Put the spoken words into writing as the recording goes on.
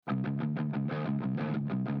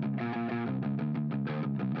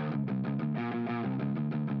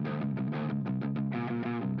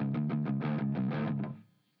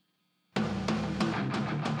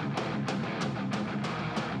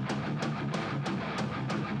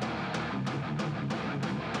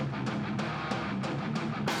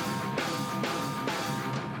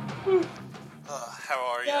How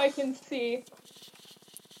are you? Yeah, I can see.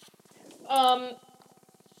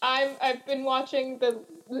 I've been watching the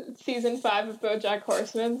season 5 of BoJack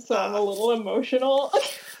Horseman, so I'm a little emotional.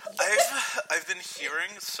 I've been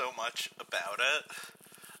hearing so much about it,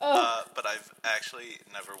 but I've actually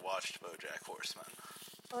never watched BoJack Horseman.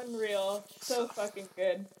 Unreal. So fucking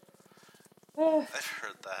good. I've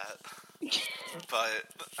heard that, but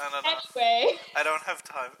I don't know. Anyway. I don't have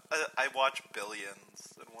time. I watch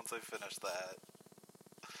Billions, and once I finish that,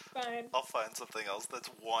 Fine. I'll find something else that's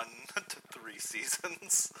 1 to 3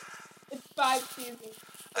 seasons. It's 5 seasons.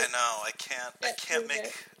 I know. I can't make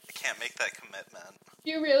that commitment. If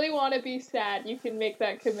you really want to be sad, you can make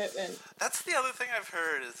that commitment. That's the other thing I've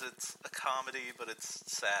heard, is it's a comedy, but it's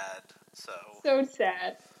sad, so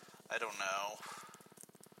sad. I don't know.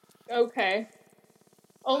 Okay.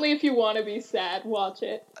 Only if you want to be sad, watch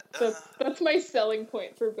it. That's my selling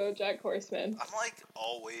point for BoJack Horseman. I'm, like,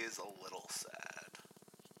 always a little sad.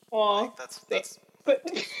 Aw. Like, that's but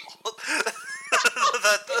that's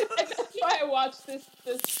why I watch this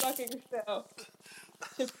fucking show.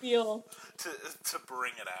 To feel. To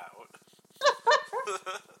bring it out.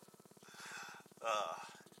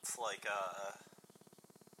 It's like,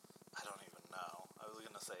 I don't even know. I was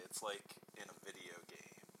gonna say, it's like in a video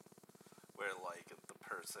game, where, like, the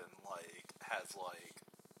person, like, has, like,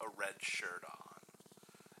 a red shirt on,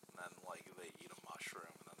 and then, like, they eat a mushroom,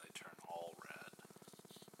 and then they turn all red.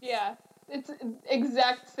 Yeah, it's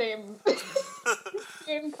exact same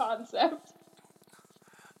concept.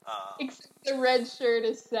 Except the red shirt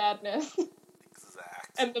is sadness.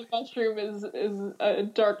 Exactly. And the mushroom is a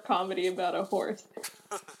dark comedy about a horse.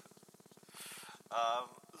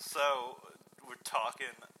 So, we're talking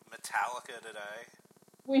Metallica today.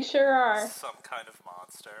 We sure are. Some kind of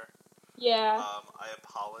monster. Yeah. I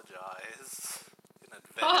apologize in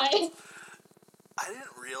advance. Hi. I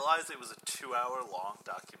didn't realize it was a 2-hour-long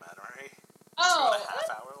documentary. Oh.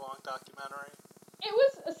 2.5-hour-long documentary. It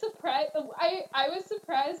was a surprise. I was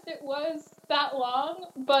surprised it was that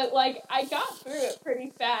long, but, like, I got through it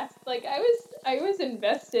pretty fast. Like, I was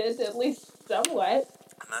invested, at least somewhat.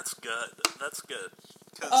 And that's good. That's good.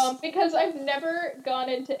 Because I've never gone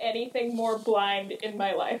into anything more blind in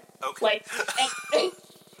my life. Okay. Like,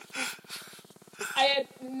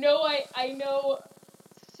 I know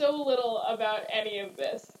so little about any of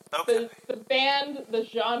this. Okay. The band, the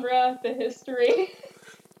genre, the history,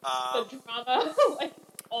 the drama, like,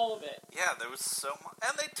 all of it. Yeah, there was so much.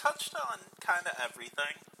 And they touched on kind of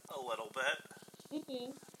everything a little bit.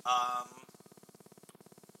 Mm-hmm.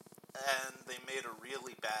 And they made a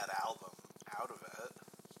really bad album out of it.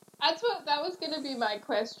 That was going to be my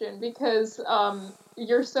question, because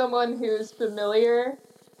you're someone who's familiar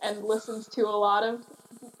and listens to a lot of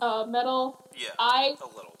metal. Yeah, I a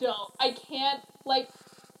little. don't. I can't, like,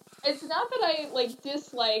 it's not that I, like,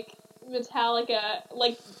 dislike Metallica,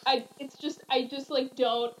 like, I just, like,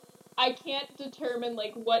 don't, I can't determine,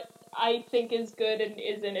 like, what I think is good and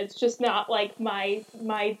isn't. It's just not, like, my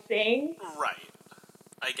thing. Right.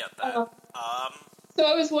 I get that. So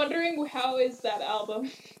I was wondering, how is that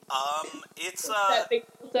album? It's, that they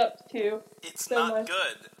built up to. It's so not much.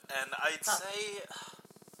 good, and I'd say,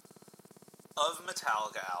 of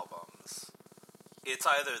Metallica albums, it's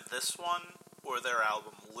either this one or their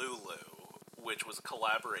album Lulu, which was a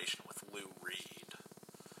collaboration with Lou Reed,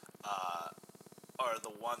 are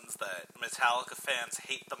the ones that Metallica fans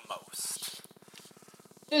hate the most.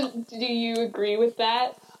 Do you agree with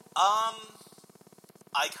that?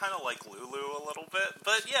 I kind of like Lulu a little bit,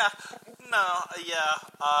 but yeah,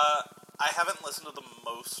 I haven't listened to the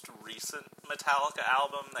most recent Metallica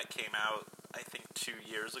album that came out, I think, 2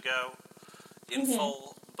 years ago, in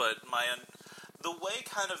full, but the way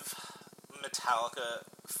kind of Metallica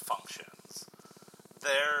functions,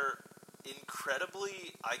 they're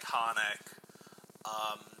incredibly iconic,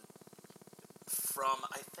 from,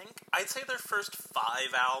 I'd say their first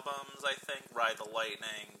 5 albums, Ride the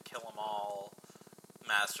Lightning, Kill 'Em All,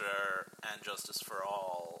 Master, and Justice for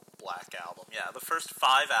All, Black Album. Yeah, the first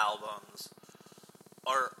 5 albums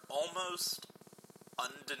are almost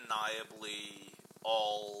undeniably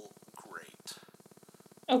all great.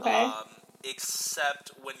 Okay.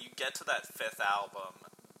 Except when you get to that 5th album,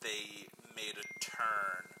 they made a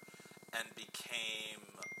turn and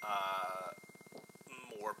became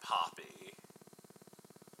more poppy.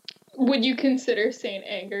 Would you consider Saint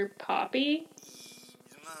Anger poppy?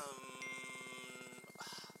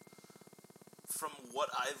 From what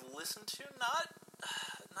I've listened to,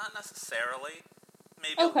 not necessarily.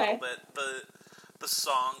 Maybe Okay. a little bit. The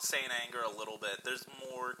song Saint Anger a little bit. There's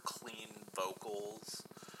more clean vocals,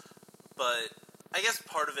 but I guess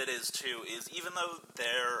part of it is even though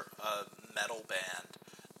they're a metal band,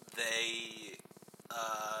 they,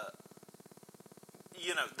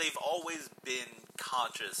 they've always been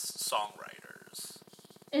conscious songwriters.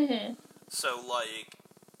 Mm-hmm. So,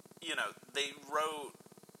 they wrote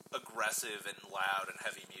aggressive and loud and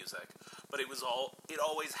heavy music, but it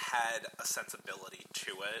always had a sensibility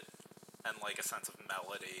to it, and, a sense of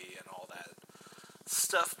melody and all that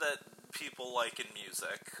stuff that people like in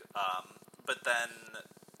music. But then,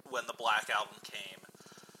 when the Black Album came,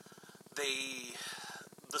 the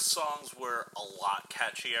songs were a lot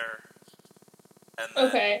catchier, and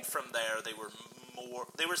then from there they were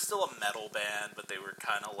still a metal band, but they were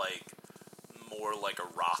kind of more like a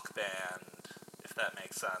rock band, if that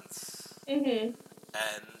makes sense. Mm-hmm.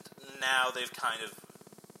 And now they've kind of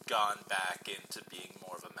gone back into being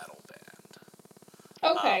more of a metal band.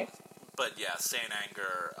 Okay. But yeah, Saint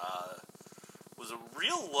Anger was a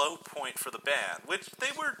real low point for the band, which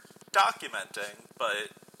they were documenting, but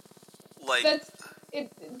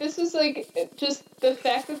this is just the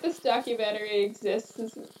fact that this documentary exists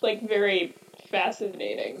is very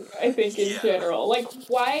fascinating, I think, in general.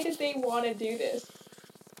 Why did they want to do this?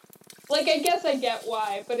 I guess I get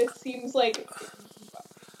why, but it seems like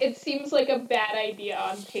a bad idea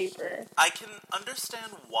on paper. I can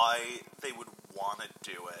understand why they would want to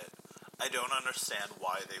do it. I don't understand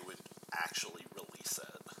why they would actually release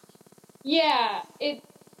it. Yeah, it's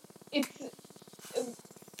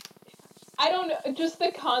I don't know, just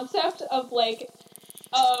the concept of a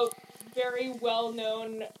very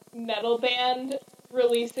well-known metal band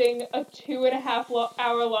releasing a 2.5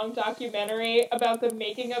 hour long documentary about the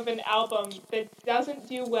making of an album that doesn't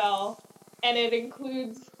do well, and it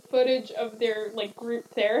includes footage of their group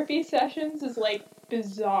therapy sessions is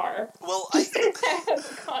bizarre. Well, as a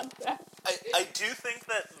concept. I do think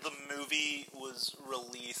that the movie was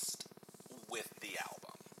released with the album.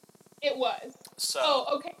 It was. So.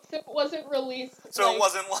 Oh, okay. So it wasn't released. So it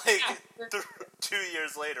wasn't 2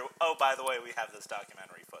 years later. Oh, by the way, we have this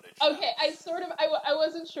documentary footage. Okay, now. I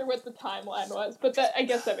wasn't sure what the timeline was, but I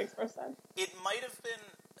guess that makes more sense. It might have been.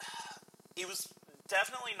 It was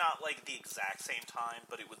definitely not the exact same time,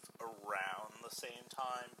 but it was around the same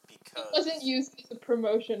time because it wasn't used as a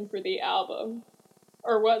promotion for the album,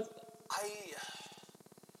 or was it?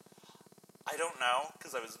 I don't know,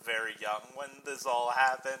 because I was very young when this all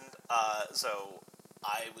happened, so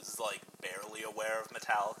I was, barely aware of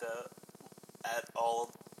Metallica at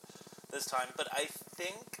all this time, but I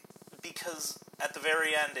think because at the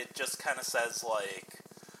very end it just kind of says,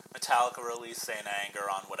 Metallica released Saint Anger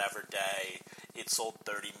on whatever day, it sold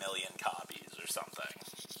 30 million copies or something.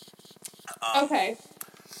 Okay.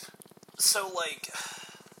 So,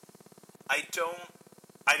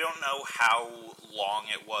 I don't know how long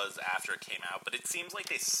it was after it came out, but it seems like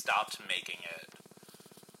they stopped making it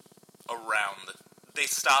they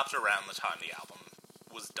stopped around the time the album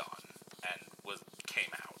was done and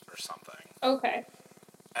came out or something. Okay.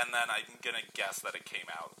 And then I'm gonna guess that it came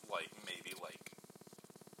out maybe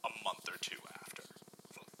a month or two after.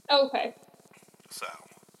 Okay. So,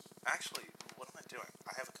 actually, what am I doing?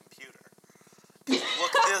 I have a computer.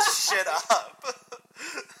 Look this shit up.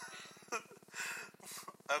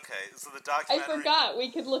 Okay, so the documentary... I forgot we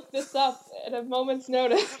could look this up at a moment's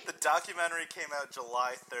notice. The documentary came out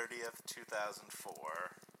July 30th,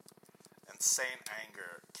 2004, and Saint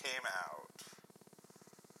Anger came out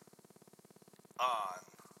on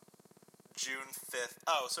June 5th.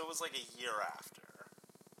 Oh, so it was a year after.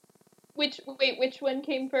 Which one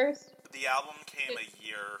came first? The album came a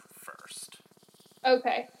year first.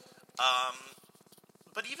 Okay.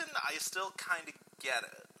 But even I still kind of get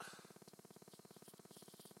it.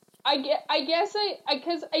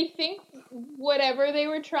 Because I think whatever they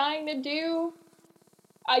were trying to do,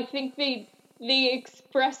 I think they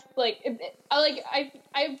expressed I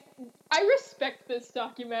respect this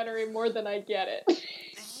documentary more than I get it.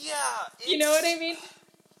 Yeah, you know what I mean?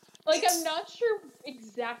 I'm not sure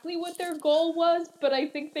exactly what their goal was, but I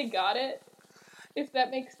think they got it. If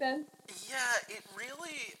that makes sense. Yeah, it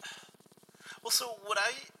really. Well, so what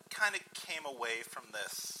I kind of came away from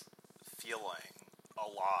this feeling a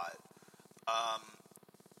lot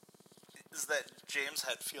is that James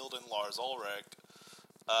Hetfield and Lars Ulrich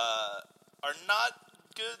are not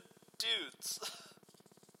good dudes.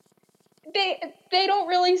 They don't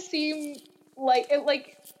really seem like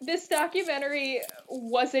this documentary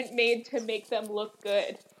wasn't made to make them look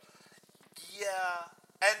good. Yeah,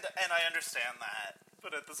 and I understand that,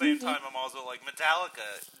 but at the same time, I'm also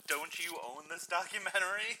Metallica, don't you own this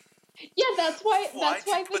documentary? Yeah, that's why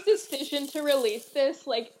the decision to release this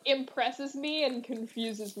impresses me and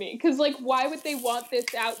confuses me. Because why would they want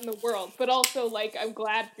this out in the world? But also I'm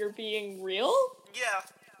glad you're being real. Yeah,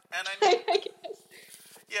 And I mean, I guess.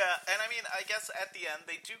 yeah, and I mean, I guess at the end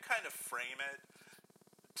they do kind of frame it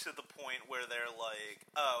to the point where they're like,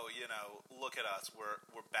 oh, look at us,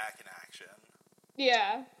 we're back in action.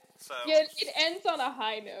 Yeah. So Yeah, it ends on a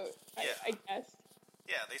high note, Yeah. I guess.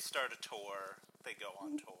 yeah, they start a tour, they go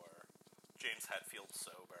on tour. James Hetfield's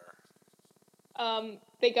sober.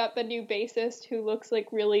 They got the new bassist who looks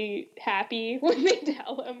like really happy when they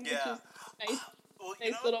tell him, Yeah. which is nice, Well,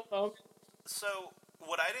 nice little moment. So,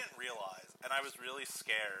 what I didn't realize, and I was really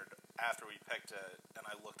scared after we picked it, and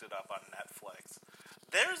I looked it up on Netflix,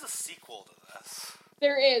 there's a sequel to this.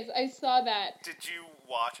 There is. I saw that. Did you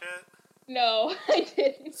watch it? No, I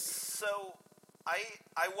didn't. So,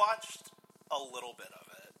 I watched a little bit of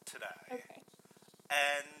it today. Okay.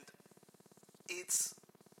 And it's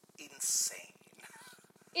insane.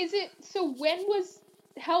 Is it, so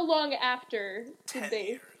how long after 10 did they?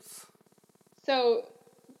 years. So,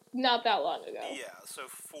 not that long ago. Yeah, so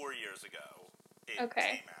 4 years ago it Okay.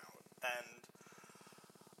 came out. And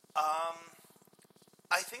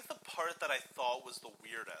I think the part that I thought was the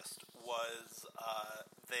weirdest was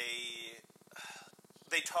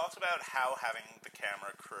they talked about how having the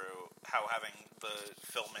camera crew, how having the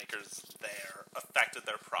filmmakers there affected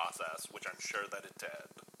their process, which I'm sure that it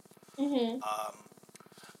did. Mm-hmm.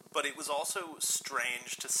 But it was also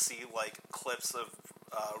strange to see, like, clips of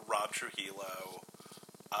Rob Trujillo,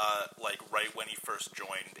 like, right when he first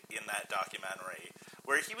joined in that documentary,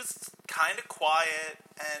 where he was kind of quiet,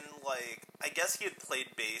 and, like, I guess he had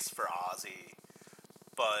played bass for Ozzy,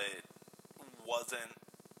 but wasn't,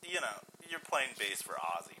 you're playing bass for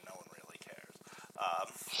Ozzy, no one really cares.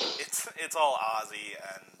 It's all Ozzy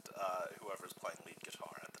and whoever's playing lead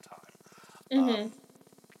guitar at the time. Mm-hmm.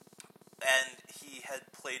 And he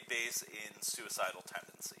had played bass in Suicidal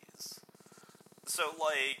Tendencies. So,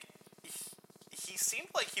 like, he seemed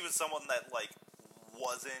like he was someone that, like,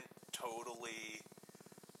 wasn't totally...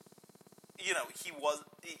 he was...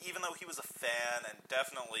 Even though he was a fan and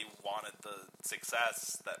definitely wanted the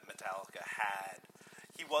success that Metallica had,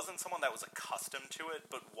 he wasn't someone that was accustomed to it,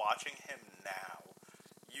 but watching him now,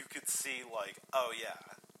 you could see, like, oh yeah,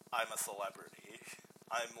 I'm a celebrity.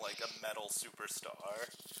 I'm, like, a metal superstar.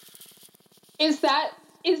 Is that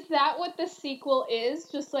what the sequel is?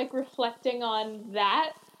 Just like reflecting on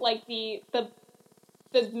that, like the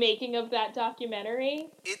making of that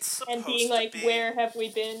documentary, It's supposed and being like, to be, where have we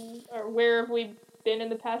been in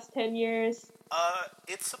the past 10 years?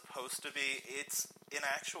 It's supposed to be. It's, in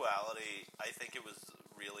actuality, I think it was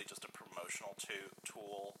really just a promotional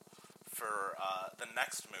tool for the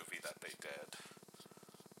next movie that they did.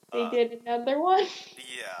 They did another one.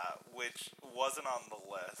 Yeah, which wasn't on the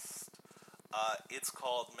list. It's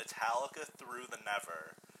called Metallica Through the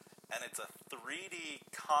Never, and it's a 3D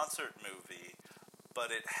concert movie,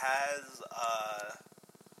 but it has,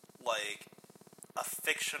 like, a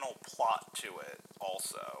fictional plot to it,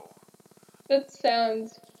 also. That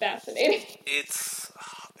sounds fascinating. It's...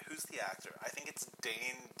 who's the actor? I think it's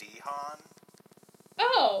Dane DeHaan.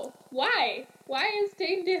 Oh, why? Why is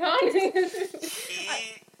Dane DeHaan?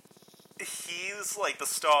 He's, like, the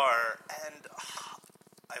star, and...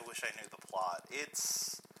 I wish I knew the plot.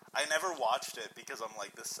 I never watched it because I'm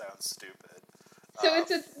like, this sounds stupid. So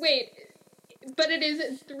but it is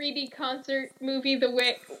a 3D concert movie the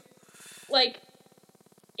way, like,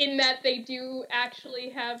 in that they do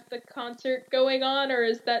actually have the concert going on, or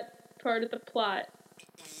is that part of the plot?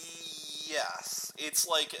 Yes. It's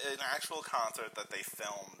like an actual concert that they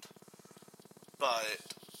filmed, but...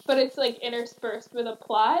 But it's, like, interspersed with a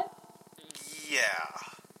plot? Yeah.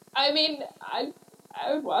 I mean, I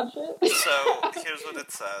would watch it. So, here's what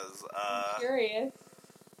it says. I'm curious.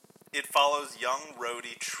 It follows young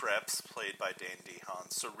roadie Trips, played by Dane DeHaan,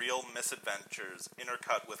 surreal misadventures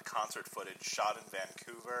intercut with concert footage shot in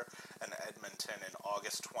Vancouver and Edmonton in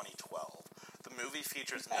August 2012. The movie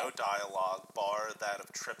features no dialogue, bar that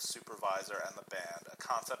of Tripp's supervisor and the band, a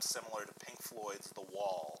concept similar to Pink Floyd's The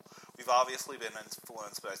Wall. We've obviously been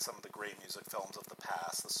influenced by some of the great music films of the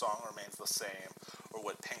past. The song remains the same, or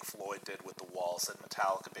what Pink Floyd did with The Wall, said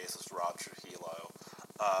Metallica bassist Rob Trujillo.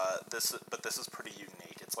 But this is pretty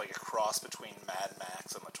unique. It's like a cross between Mad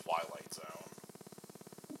Max and The Twilight Zone.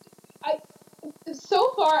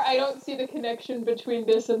 So far, I don't see the connection between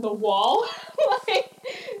this and The Wall.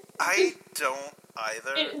 I don't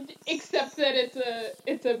either. Except that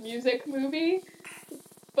it's a music movie.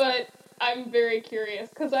 But I'm very curious,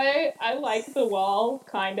 because I like The Wall,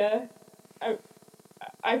 kinda.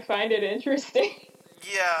 I find it interesting.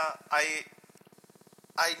 Yeah,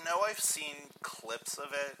 I know I've seen clips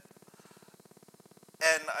of it,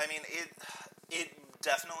 and I mean, it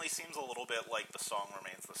definitely seems a little bit like The Song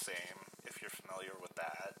Remains the Same, if you're familiar with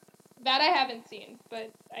that. That I haven't seen,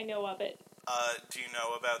 but I know of it. Do you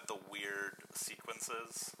know about the weird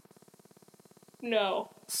sequences? No.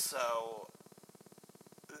 So,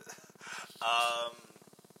 um,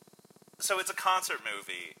 so it's a concert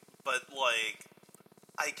movie, but, like,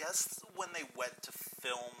 I guess when they went to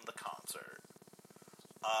film the concert,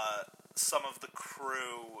 some of the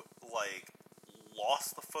crew, like,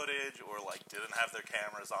 lost the footage or, like, didn't have their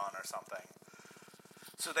cameras on or something.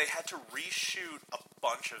 So they had to reshoot a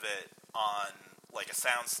bunch of it on, like, a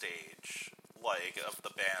soundstage, like, of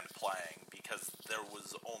the band playing, because there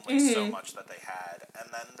was only so much that they had.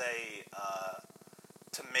 And then they,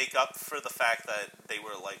 to make up for the fact that they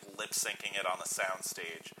were, like, lip-syncing it on a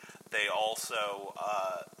soundstage, they also,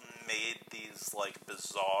 made these, like,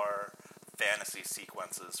 bizarre fantasy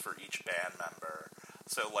sequences for each band member.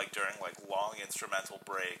 So, like, during, like, long instrumental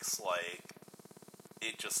breaks, like,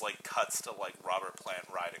 it just, like, cuts to, like, Robert Plant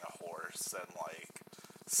riding a horse and, like,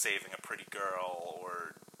 saving a pretty girl,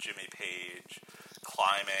 or Jimmy Page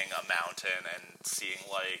climbing a mountain and seeing,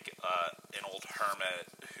 like, an old hermit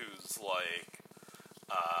who's, like,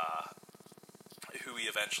 who he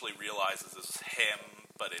eventually realizes is him,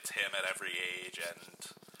 but it's him at every age,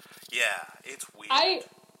 and, yeah, it's weird.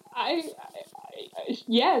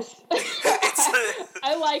 Yes.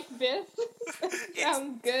 I like this.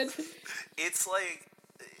 Sounds good. It's like,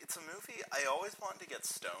 it's a movie I always wanted to get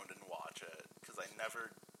stoned and watch it, because I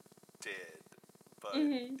never did, but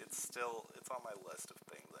it's on my list of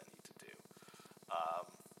things I need to do.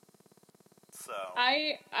 So.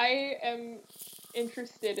 I am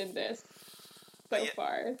interested in this so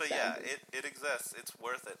far. But yeah, it exists. It's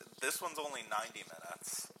worth it. This one's only 90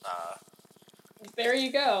 minutes. There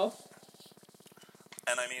you go.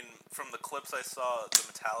 And I mean, from the clips I saw, the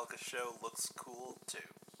Metallica show looks cool too.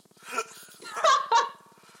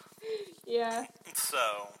 Yeah.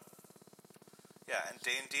 So, yeah, and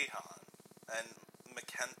Dane DeHaan. And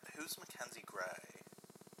who's Mackenzie Gray?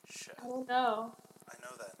 Shit. I don't know. I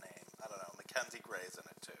know that name. I don't know. Mackenzie Gray's in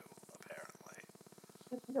it too, apparently.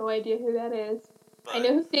 I have no idea who that is. But, I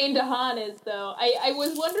know who Dane DeHaan is, though. I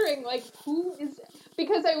was wondering, like, who is...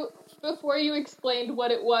 Because before you explained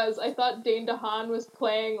what it was, I thought Dane DeHaan was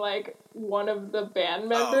playing, like, one of the band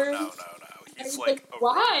members. Oh, no. He's, like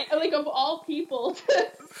why? Really... Like, of all people.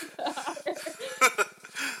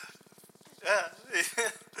 Yeah.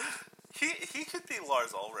 he could be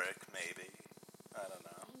Lars Ulrich, maybe. I don't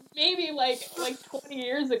know. Maybe, like 20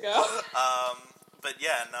 years ago. But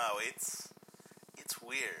yeah, no, it's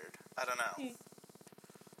weird. I don't know.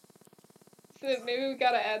 So maybe we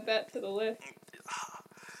gotta add that to the list.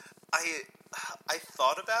 I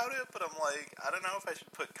thought about it, but I'm like, I don't know if I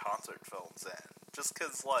should put concert films in. Just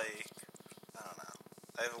because, like, I don't know.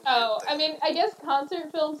 I have a weird thing. I mean, I guess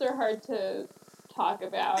concert films are hard to talk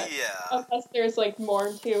about. Yeah. Unless there's, like,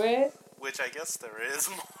 more to it. Which I guess there is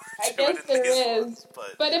more I to guess it in there these is. ones,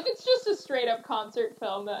 but if it's just a straight-up concert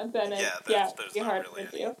film, then it's, there's it'd be not hard really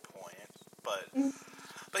to any do. point.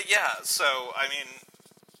 But yeah, so, I mean,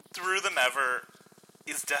 Through Them Ever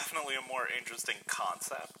is definitely a more interesting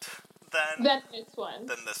concept than this one.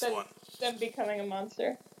 Than this one. Them becoming a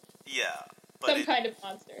monster. Yeah. But kind of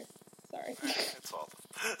monster. Sorry. It's all.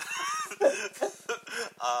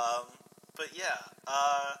 But yeah.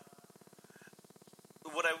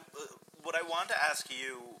 What I wanted to ask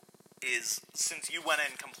you is, since you went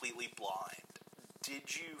in completely blind,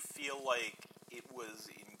 did you feel like it was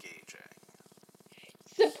engaging?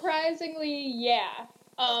 Surprisingly, yeah.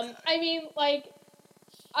 I mean, like,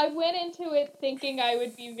 I went into it thinking I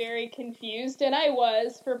would be very confused, and I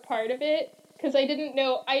was for part of it, because I didn't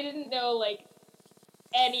know, like,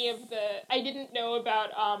 any of I didn't know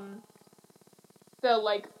about, the,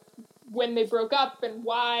 like, when they broke up and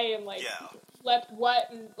why, and, like, left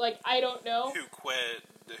what, and, like, I don't know. Who quit,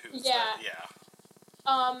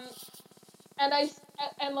 And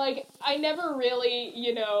I never really,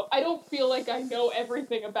 I don't feel like I know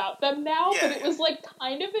everything about them now, but it was, like,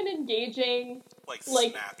 kind of an engaging, like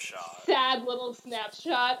snapshot. Sad little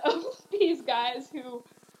snapshot of these guys who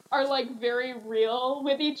are, like, very real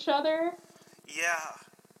with each other. Yeah.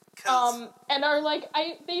 And are, like,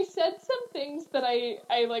 they said some things that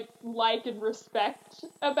I like and respect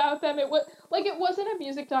about them. It wasn't a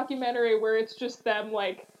music documentary where it's just them,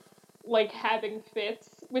 like having fits,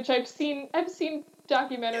 which I've seen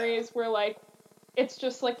documentaries where, like, it's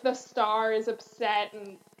just, like, the star is upset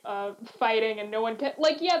and fighting and no one can,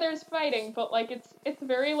 like, there's fighting, but, like, it's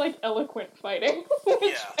very, like, eloquent fighting,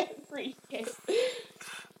 which I appreciate.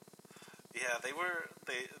 Yeah, they were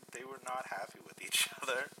not happy with each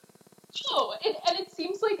other. No, and it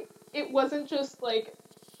seems like it wasn't just, like,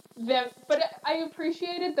 them, but I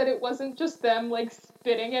appreciated that it wasn't just them, like,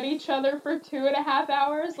 spitting at each other for 2.5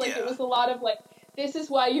 hours. Like, it was a lot of, like, this is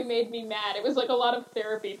why you made me mad. It was, like, a lot of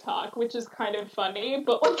therapy talk, which is kind of funny,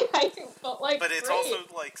 but, like, I felt like, but it's great. also,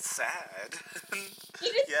 like, sad. It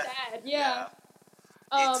is sad, yeah.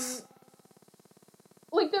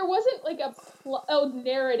 Like, there wasn't, like, a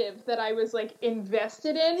narrative that I was, like,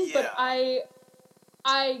 invested in, but I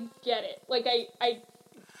get it. Like,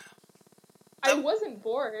 I wasn't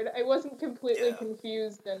bored. I wasn't completely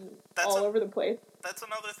confused and all over the place. That's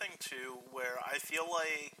another thing, too, where I feel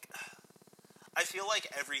like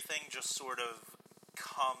everything just sort of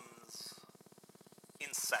comes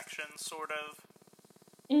in sections, sort of.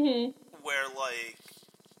 Mm-hmm. Where, like,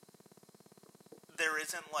 there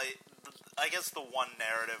isn't, like, I guess the one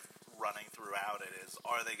narrative running throughout it is,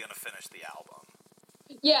 are they going to finish the album?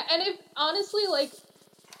 Yeah, and honestly, like,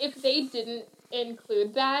 if they didn't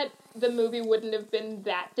include that, the movie wouldn't have been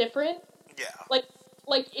that different. Yeah.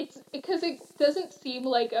 Like it's because it doesn't seem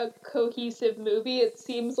like a cohesive movie. It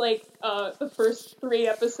seems like the first 3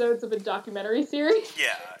 episodes of a documentary series.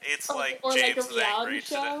 Yeah, it's like or James like a reality is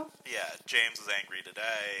show. Today. Yeah, James is angry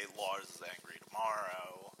today. Lars is angry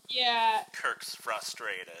tomorrow. Yeah. Kirk's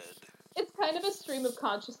frustrated. It's kind of a stream of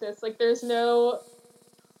consciousness. Like, there's no...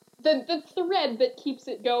 The thread that keeps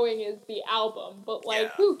it going is the album, but,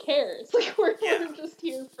 like, who cares? Like, we're just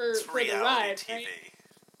here for the ride, TV. right?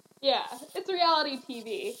 Yeah, it's reality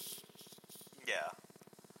TV. Yeah.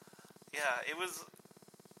 Yeah, it was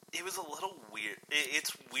a little weird.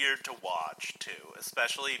 It's weird to watch, too,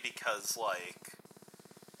 especially because, like,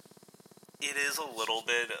 it is a little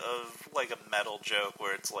bit of, like, a metal joke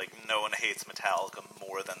where it's, like, no one hates Metallica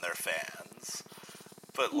more than their fans.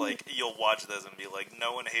 But, like, you'll watch this and be like,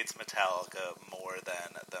 no one hates Metallica more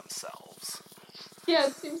than themselves. Yeah,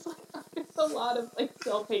 it seems like there's a lot of, like,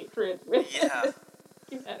 self-hatred with this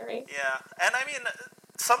documentary. Yeah, and I mean,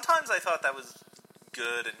 sometimes I thought that was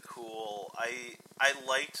good and cool. I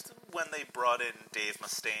liked when they brought in Dave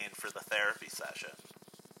Mustaine for the therapy session.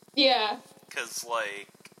 Yeah. Because, like,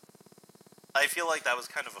 I feel like that was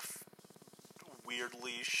kind of a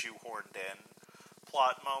weirdly shoehorned in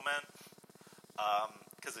plot moment.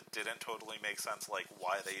 Because it didn't totally make sense, like,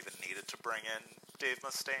 why they even needed to bring in Dave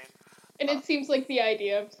Mustaine. And it seems like the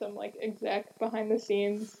idea of some, like, exec behind the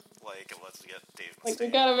scenes. Like, let's get Dave Mustaine. Like, we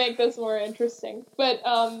gotta make this more interesting. But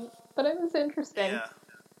it was interesting. Yeah.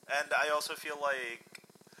 And I also feel like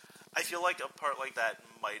a part like that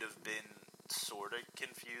might have been sort of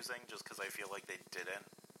confusing, just because I feel like they didn't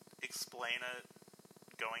explain it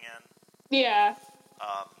going in. Yeah.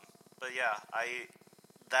 But yeah,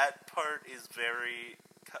 that part is very...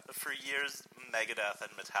 For years, Megadeth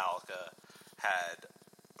and Metallica had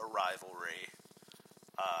a rivalry,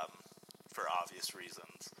 for obvious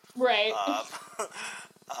reasons. Right.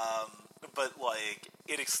 But, like,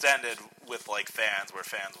 it extended with, like, fans, where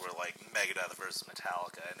fans were, like, Megadeth versus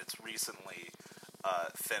Metallica, and it's recently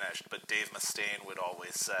finished, but Dave Mustaine would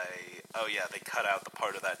always say, oh yeah, they cut out the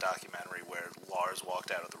part of that documentary where Lars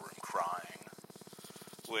walked out of the room crying.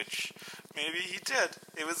 Which, maybe he did.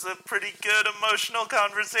 It was a pretty good emotional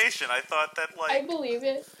conversation. I thought that, like... I believe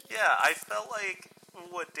it. Yeah, I felt like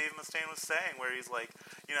what Dave Mustaine was saying, where he's like,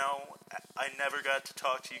 you know, I never got to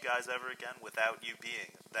talk to you guys ever again without you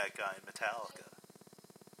being that guy in Metallica.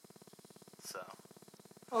 So.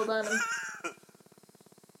 Hold on.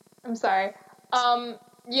 I'm sorry.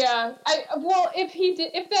 Yeah.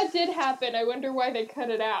 If that did happen, I wonder why they cut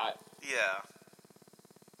it out. Yeah.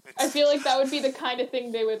 I feel like that would be the kind of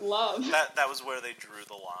thing they would love. That was where they drew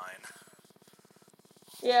the line.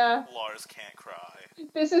 Yeah. Lars can't cry.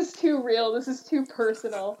 This is too real. This is too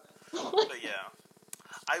personal. But yeah.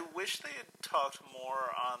 I wish they had talked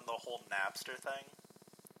more on the whole Napster thing.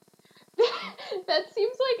 That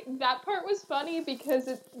seems like that part was funny because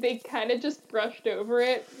they kind of just brushed over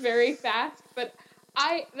it very fast, but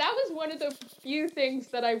that was one of the few things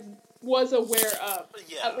that I was aware of,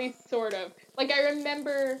 at least sort of. Like, I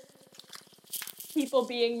remember people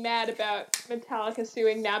being mad about Metallica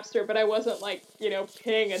suing Napster, but I wasn't, like,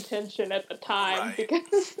 paying attention at the time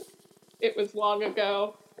because it was long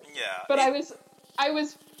ago. Yeah. But I was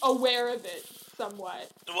aware of it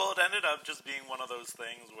somewhat. Well, it ended up just being one of those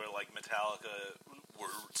things where, like, Metallica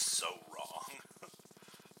were so wrong.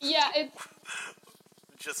 Yeah, it's...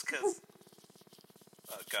 Just because...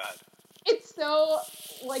 Oh, God. It's so,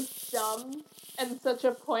 like, dumb and such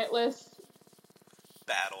a pointless...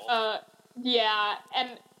 battle. Yeah,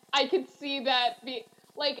 and I could see that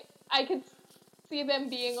I could see them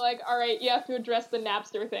being like, alright, you have to address the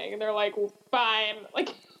Napster thing, and they're like, well, fine,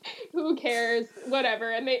 like, who cares,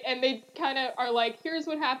 whatever, and they kind of are like, here's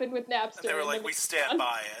what happened with Napster. And they were like, we stand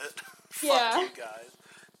by it. Fuck Yeah. you guys.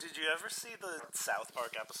 Did you ever see the South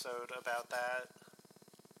Park episode about that?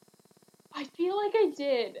 I feel like I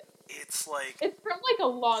did. It's like... It's from, like, a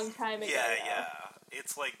long time ago. Yeah.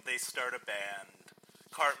 It's like they start a band.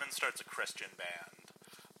 Cartman starts a Christian band.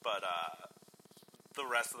 But, the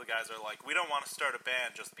rest of the guys are like, we don't want to start a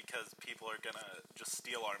band just because people are gonna just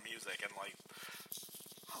steal our music, and, like...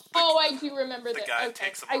 I do remember that. The guy Okay.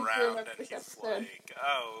 takes him I do around, remember and this he's episode. like,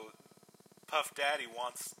 oh, Puff Daddy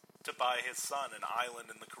wants to buy his son an island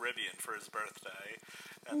in the Caribbean for his birthday.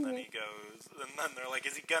 And then he goes, and then they're like,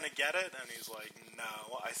 is he gonna get it? And he's like,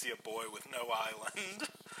 no, I see a boy with no island.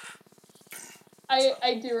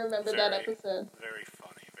 I do remember that episode. Very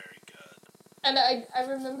funny, very good. And I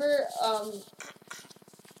remember,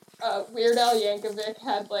 Weird Al Yankovic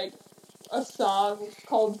had, like, a song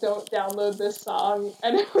called Don't Download This Song,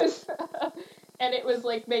 and it was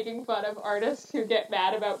like, making fun of artists who get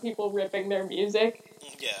mad about people ripping their music.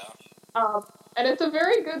 Yeah. And it's a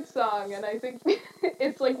very good song, and I think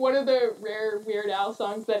it's, like, one of the rare Weird Al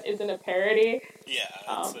songs that isn't a parody. Yeah,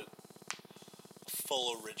 it's a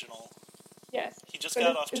full original. Yes. He just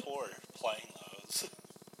got off tour playing those.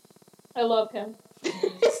 I love him.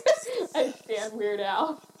 I stand Weird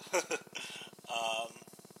Al.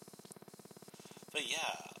 But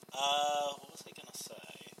yeah, what was I gonna say?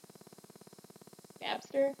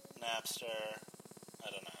 Napster? Napster, I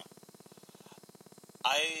don't know.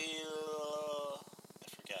 I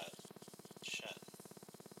forget.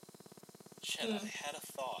 Shit, I had a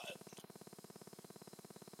thought.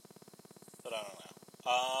 But I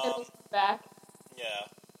don't know. Back. Yeah.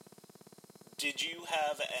 Did you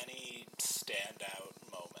have any standout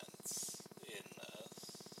moments in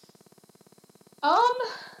this? I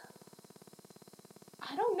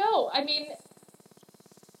don't know. I mean,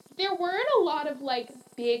 there weren't a lot of, like,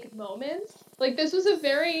 big moments. Like, this was a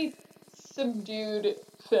very subdued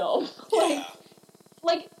film. Yeah.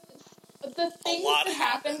 Like, the things that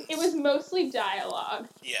happened, it was mostly dialogue.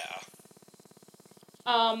 Yeah.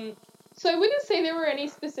 So I wouldn't say there were any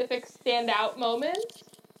specific standout moments,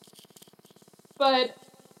 but,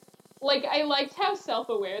 like, I liked how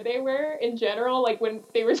self-aware they were in general, like, when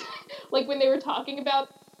they were, when they were talking about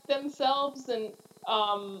themselves, and,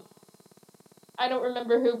 I don't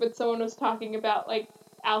remember who, but someone was talking about, like,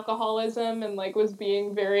 alcoholism, and, like, was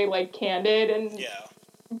being very, like, candid, and, Yeah.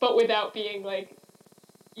 but without being, like,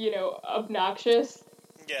 you know, obnoxious.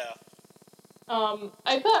 Yeah.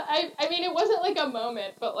 I thought, I mean, it wasn't, like, a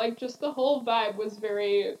moment, but, like, just the whole vibe was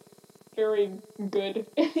very, very good.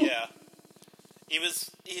 Yeah.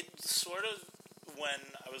 It sort of,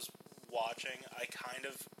 when I was watching, I kind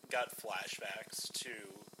of got flashbacks to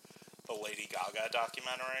the Lady Gaga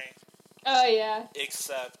documentary. Oh, yeah.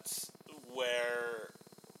 Except where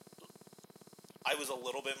I was a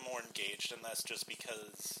little bit more engaged in this just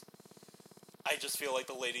because I just feel like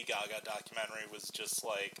the Lady Gaga documentary was just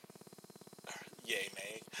like, yay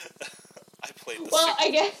me. I played the Well, I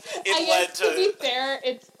guess to be fair,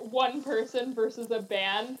 it's one person versus a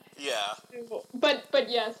band. Yeah. But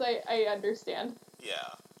yes, I understand.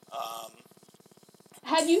 Yeah.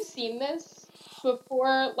 Had you seen this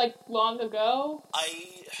before, like, long ago?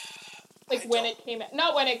 When it came out.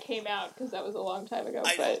 Not when it came out, because that was a long time ago.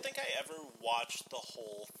 I don't think I ever watched the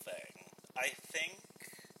whole thing. I think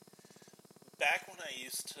back when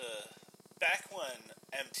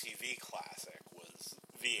MTV Classic was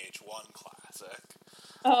VH1 Classic.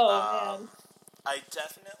 Oh, man. I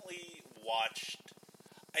definitely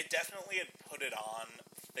had put it on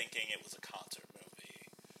thinking it was a concert movie.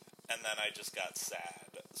 And then I just got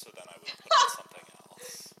sad, so then I would put on something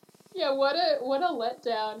else. Yeah, what a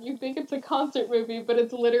letdown. You think it's a concert movie, but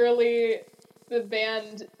it's literally the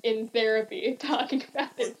band in therapy talking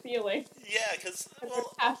about their feelings. Yeah, because, their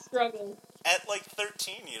past struggles. At, like,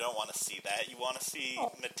 13, you don't want to see that. You want to see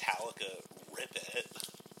Metallica rip it.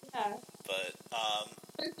 Yeah. But,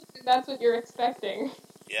 that's what you're expecting.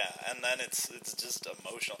 Yeah, and then it's just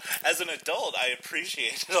emotional. As an adult, I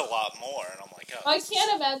appreciate it a lot more, and I'm like, oh... I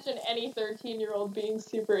can't imagine any 13-year-old being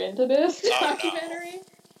super into this documentary.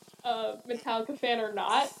 No. Metallica fan or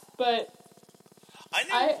not, but... I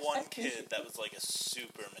knew one kid that was, like, a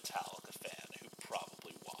super Metallica fan who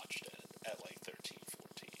probably watched it at, like, 13,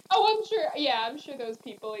 14. Oh, I'm sure those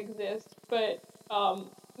people exist, but,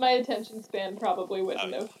 my attention span probably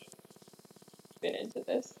wouldn't have been into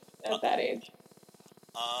this at that age.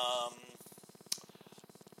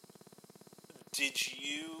 Did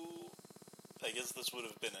you, I guess this would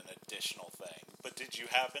have been an additional thing, but did you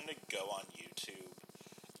happen to go on YouTube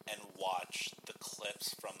and watch the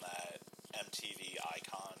clips from that MTV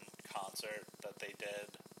Icon concert that they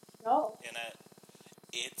did? No. In it?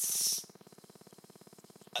 It's,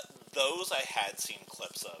 the those I had seen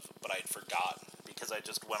clips of, but I'd forgotten because I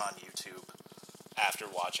just went on YouTube after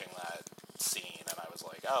watching that scene and I was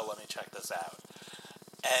like, oh, let me check this out.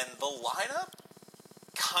 And the lineup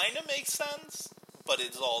kind of makes sense, but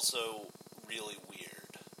it's also really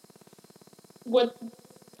weird. What?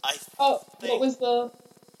 What was the...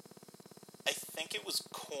 I think it was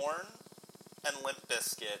Korn and Limp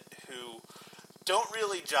Bizkit, who don't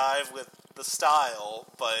really jive with the style,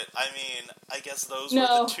 but, I mean, I guess those were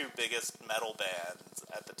the two biggest metal bands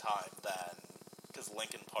at the time then, because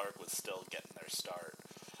Linkin Park was still getting their start.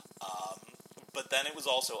 But then it was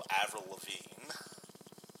also Avril Lavigne.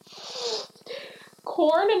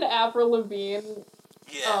 Korn and Avril Lavigne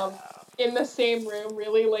in the same room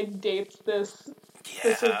really, like, dates this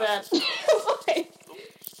event.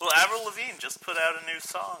 Well, Avril Lavigne just put out a new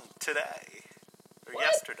song today. Or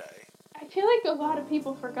yesterday. I feel like a lot of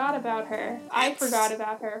people forgot about her. I forgot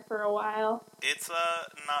about her for a while. It's,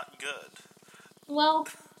 not good. Well...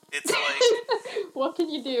 It's like... What can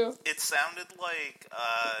you do? It sounded like,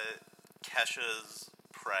 Kesha's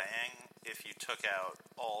Praying if you took out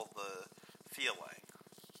all the feeling.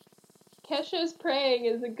 Kesha's Praying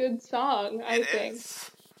is a good song, I think.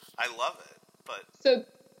 Is. I love it, but... So,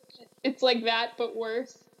 it's like that, but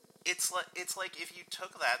worse? It's like if you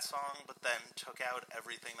took that song, but then took out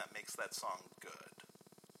everything that makes that song good.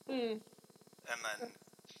 And then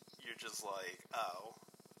you're just like, oh,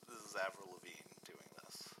 this is Avril Lavigne doing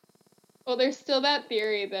this. Well, there's still that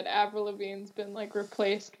theory that Avril Lavigne's been, like,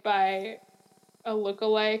 replaced by a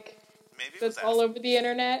lookalike that's all over the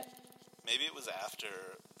internet. Maybe it was after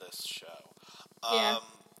this show. Yeah.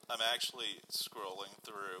 I'm actually scrolling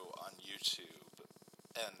through on YouTube,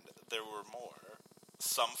 and there were more.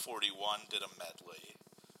 Sum 41 did a medley,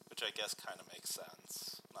 which I guess kind of makes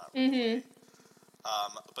sense. Not really.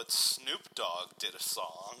 But Snoop Dogg did a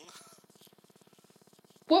song.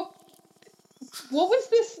 What was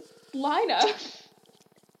this lineup?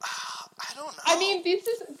 I don't know. I mean,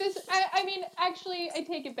 I mean, actually, I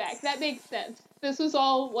take it back. That makes sense. This was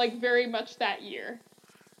all, like, very much that year.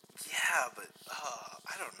 Yeah, but,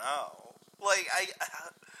 I don't know. Like,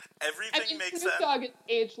 everything makes Snoop sense. Dogg is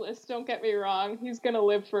ageless, don't get me wrong. He's gonna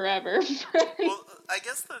live forever. Well, I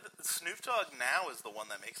guess the Snoop Dogg now is the one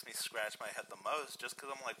that makes me scratch my head the most, just because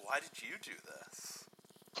I'm like, why did you do this?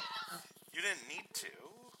 You didn't need to.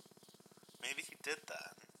 Maybe he did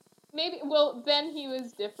that. Maybe, well, then he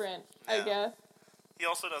was different, yeah. I guess. He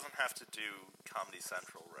also doesn't have to do Comedy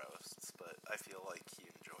Central roasts, but I feel like he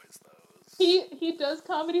enjoys those. He does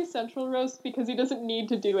Comedy Central roasts because he doesn't need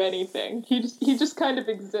to do anything. He just kind of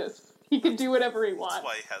exists. He can do whatever he wants. That's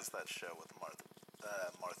why he has that show with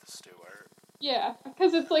Martha Stewart. Yeah,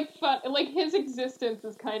 because it's, like, fun. Like, his existence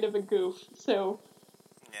is kind of a goof, so...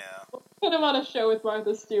 Yeah. Put him on a show with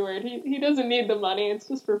Martha Stewart. He doesn't need the money, it's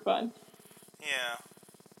just for fun. Yeah.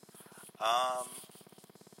 God.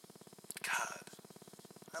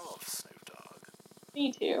 I love Snoop Dogg.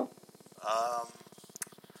 Me too.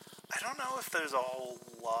 I don't know if there's a whole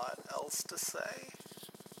lot else to say.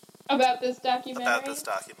 About this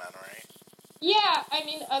documentary? Yeah, I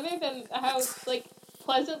mean, other than how, like,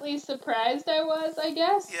 pleasantly surprised I was, I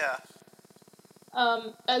guess. Yeah.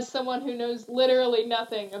 As someone who knows literally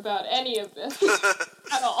nothing about any of this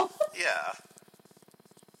at all. Yeah.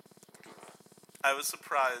 I was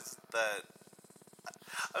surprised that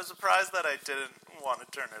I didn't want to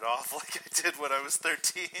turn it off like I did when I was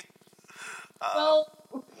 13.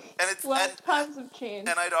 Times have changed.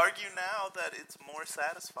 And I'd argue now that it's more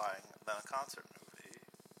satisfying than a concert movie.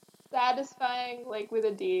 Satisfying, like with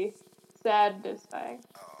a D. Satisfying.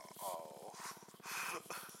 Oh.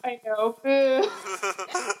 I know.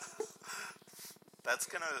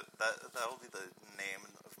 That'll be the name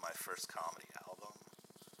of my first comedy album.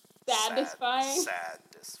 Satisfying?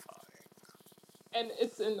 Satisfying. And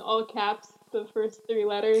it's in all caps, the first 3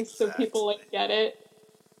 letters, exactly. So people, like, get it.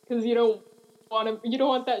 Because you don't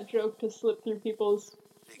want that joke to slip through people's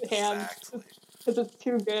hands. Because it's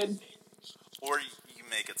too good. Or you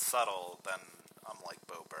make it subtle, then I'm like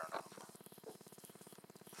Bo Burnham.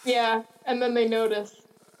 Yeah, and then they notice.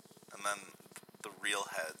 And then the real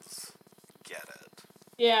heads get it.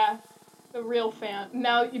 Yeah, the real fan.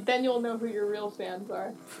 Then you'll know who your real fans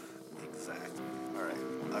are. Exactly. Alright,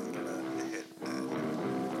 I'm gonna hit